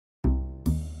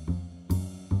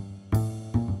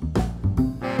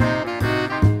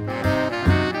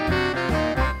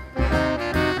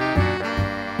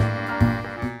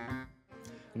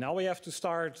Now we have to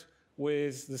start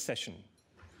with the session.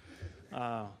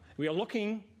 We are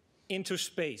looking into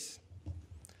space,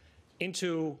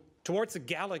 towards a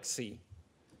galaxy,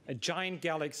 a giant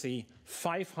galaxy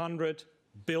 500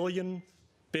 billion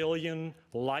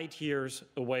light years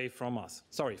away from us.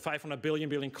 Sorry, 500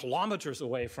 billion kilometers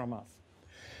away from us.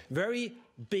 Very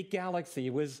big galaxy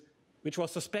which was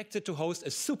suspected to host a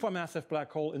supermassive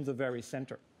black hole in the very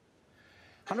center.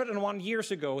 101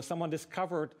 years ago, someone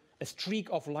discovered a streak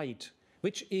of light,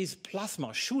 which is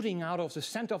plasma shooting out of the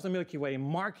center of the Milky Way,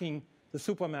 marking the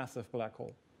supermassive black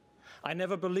hole. I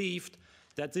never believed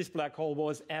that this black hole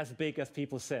was as big as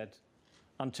people said,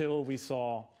 until we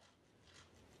saw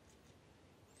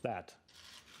that.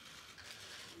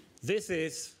 This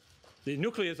is the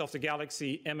nucleus of the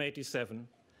galaxy M87,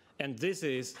 and this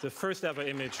is the first ever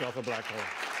image of a black hole.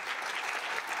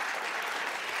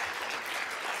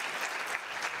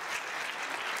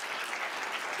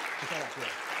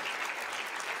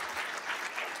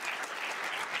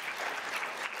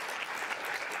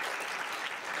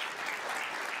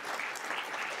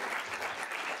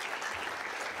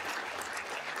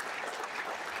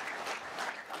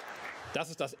 Das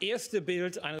ist das erste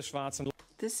Bild eines schwarzen Lochs.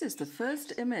 This is the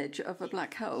first image of a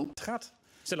black hole.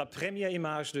 C'est la première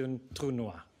image d'un trou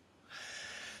noir.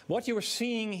 What you are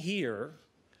seeing here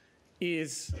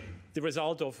is the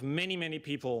result of many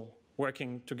people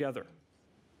working together.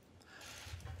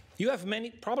 You have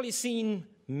probably seen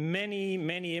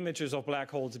many images of black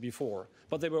holes before,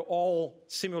 but they were all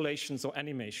simulations or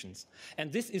animations.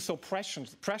 And this is so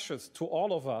precious to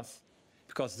all of us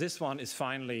because this one is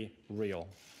finally real.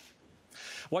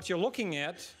 What you're looking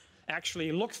at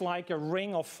actually looks like a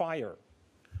ring of fire.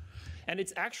 And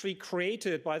it's actually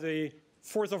created by the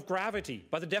force of gravity,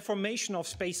 by the deformation of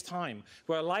space-time,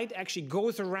 where light actually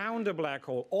goes around a black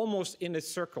hole, almost in a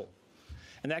circle.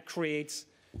 And that creates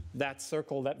that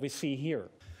circle that we see here.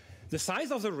 The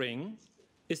size of the ring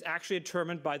is actually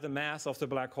determined by the mass of the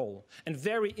black hole, and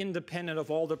very independent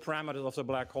of all the parameters of the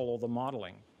black hole or the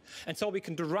modeling. And so we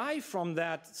can derive from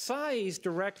that size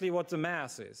directly what the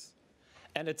mass is.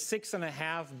 And it's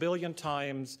 6.5 billion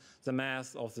times the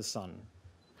mass of the sun.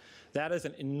 That is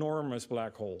an enormous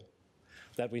black hole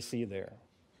that we see there.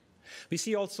 We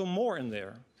see also more in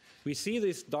there. We see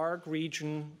this dark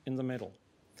region in the middle.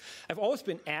 I've always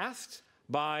been asked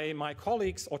by my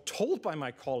colleagues, or told by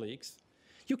my colleagues,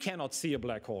 you cannot see a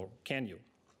black hole, can you?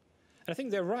 And I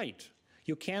think they're right.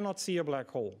 You cannot see a black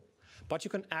hole, but you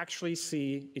can actually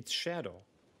see its shadow.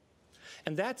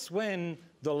 And that's when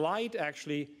the light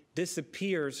actually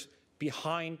disappears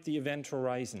behind the event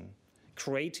horizon,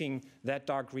 creating that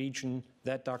dark region,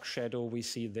 that dark shadow we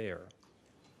see there.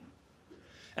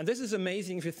 And this is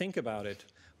amazing if you think about it,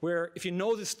 where if you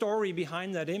know the story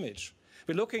behind that image,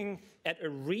 we're looking at a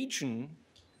region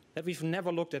that we've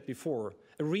never looked at before,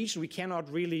 a region we cannot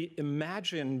really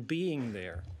imagine being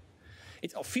there.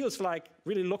 It feels like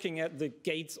really looking at the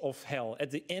gates of hell,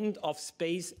 at the end of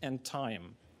space and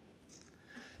time.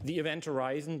 The event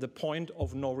horizon, the point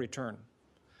of no return.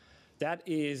 That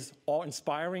is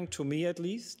awe-inspiring to me at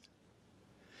least,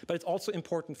 but it's also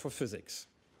important for physics.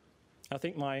 I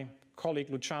think my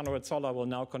colleague Luciano Rezzolla will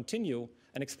now continue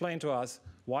and explain to us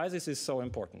why this is so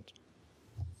important.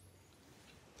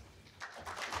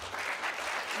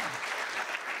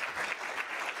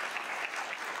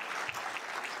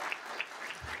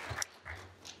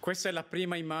 Questa è la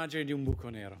prima immagine di un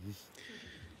buco nero.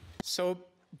 So,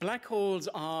 black holes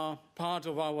are part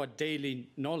of our daily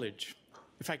knowledge.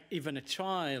 In fact, even a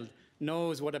child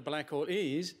knows what a black hole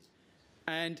is.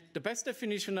 And the best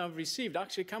definition I've received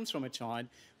actually comes from a child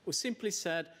who simply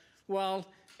said, well,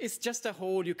 it's just a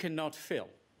hole you cannot fill.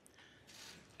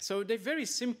 So they're very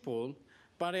simple,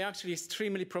 but they're actually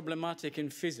extremely problematic in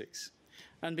physics,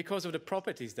 and because of the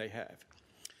properties they have.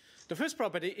 The first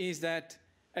property is that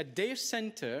at their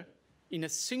center, in a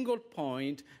single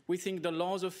point, we think the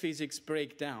laws of physics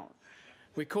break down.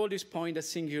 We call this point a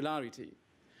singularity.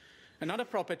 Another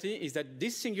property is that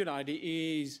this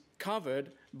singularity is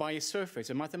covered by a surface,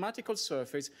 a mathematical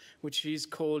surface, which is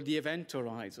called the event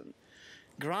horizon.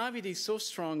 Gravity is so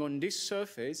strong on this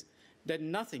surface that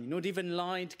nothing, not even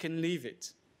light, can leave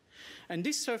it. And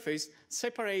this surface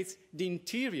separates the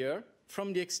interior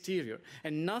from the exterior,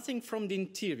 and nothing from the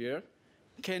interior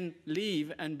can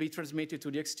leave and be transmitted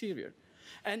to the exterior.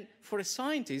 And for a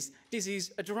scientist, this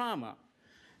is a drama,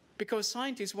 because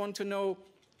scientists want to know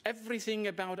everything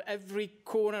about every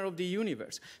corner of the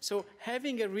universe. So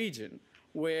having a region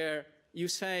where you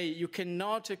say you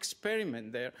cannot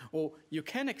experiment there, or you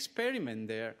can experiment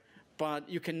there, but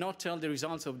you cannot tell the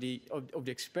results of the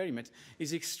experiment,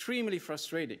 is extremely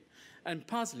frustrating and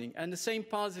puzzling. And the same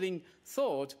puzzling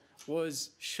thought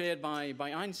was shared by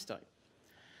Einstein.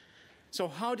 So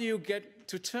how do you get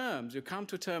to terms? You come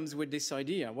to terms with this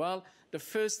idea. Well, the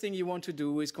first thing you want to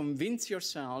do is convince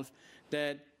yourself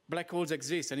that black holes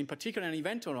exist, and in particular an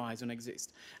event horizon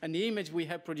exists. And the image we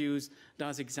have produced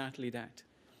does exactly that.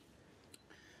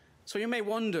 So you may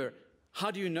wonder, how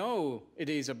do you know it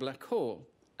is a black hole?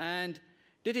 And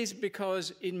that is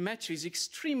because it matches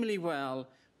extremely well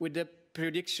with the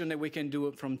prediction that we can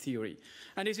do from theory.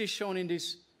 And this is shown in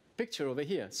this picture over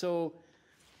here. So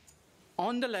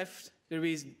on the left, there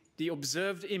is the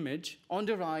observed image. On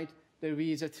the right, there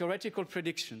is a theoretical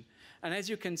prediction. And as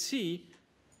you can see,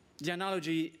 the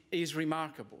analogy is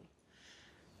remarkable.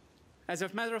 As a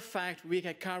matter of fact, we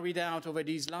have carried out over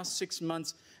these last 6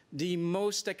 months the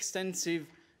most extensive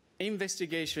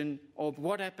investigation of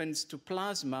what happens to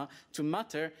plasma, to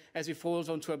matter, as it falls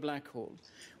onto a black hole.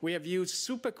 We have used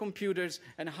supercomputers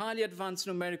and highly advanced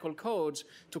numerical codes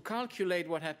to calculate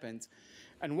what happens.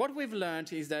 And what we've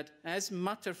learned is that as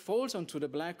matter falls onto the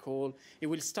black hole, it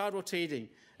will start rotating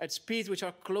at speeds which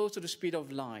are close to the speed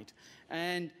of light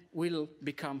and will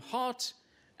become hot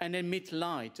and emit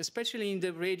light, especially in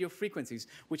the radio frequencies,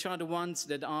 which are the ones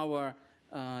that our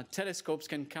telescopes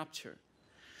can capture.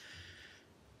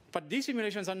 But these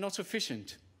simulations are not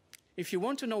sufficient. If you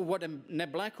want to know what a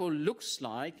black hole looks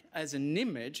like as an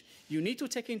image, you need to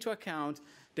take into account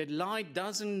that light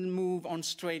doesn't move on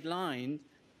straight line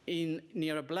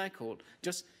near a black hole.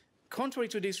 Just contrary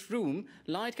to this room,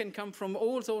 light can come from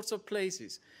all sorts of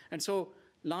places. And so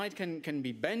light can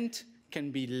be bent,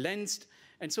 can be lensed.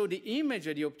 And so the image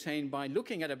that you obtain by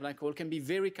looking at a black hole can be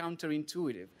very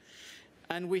counterintuitive.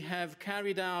 And we have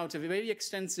carried out a very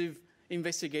extensive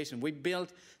investigation. We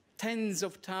built tens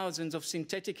of thousands of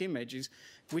synthetic images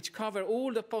which cover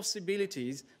all the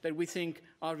possibilities that we think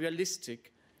are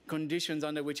realistic conditions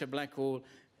under which a black hole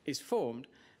is formed.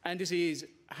 And this is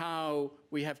how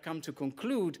we have come to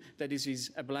conclude that this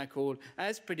is a black hole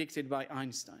as predicted by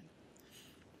Einstein.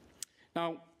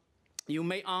 Now, you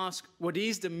may ask, what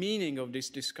is the meaning of this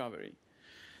discovery?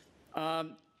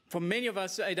 For many of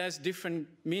us, it has different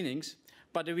meanings,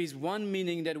 but there is one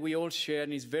meaning that we all share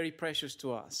and is very precious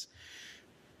to us.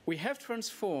 We have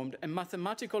transformed a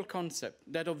mathematical concept,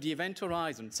 that of the event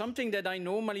horizon, something that I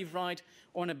normally write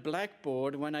on a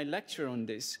blackboard when I lecture on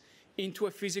this, into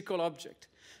a physical object,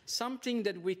 something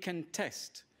that we can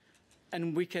test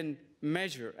and we can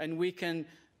measure and we can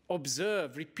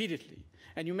observe repeatedly.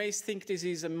 And you may think this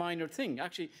is a minor thing.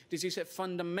 Actually, this is a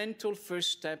fundamental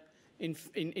first step in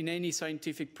any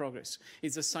scientific progress.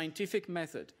 It's a scientific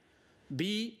method.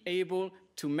 Be able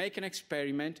to make an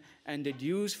experiment and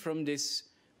deduce from this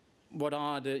what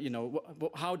are the,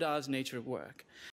 how does nature work?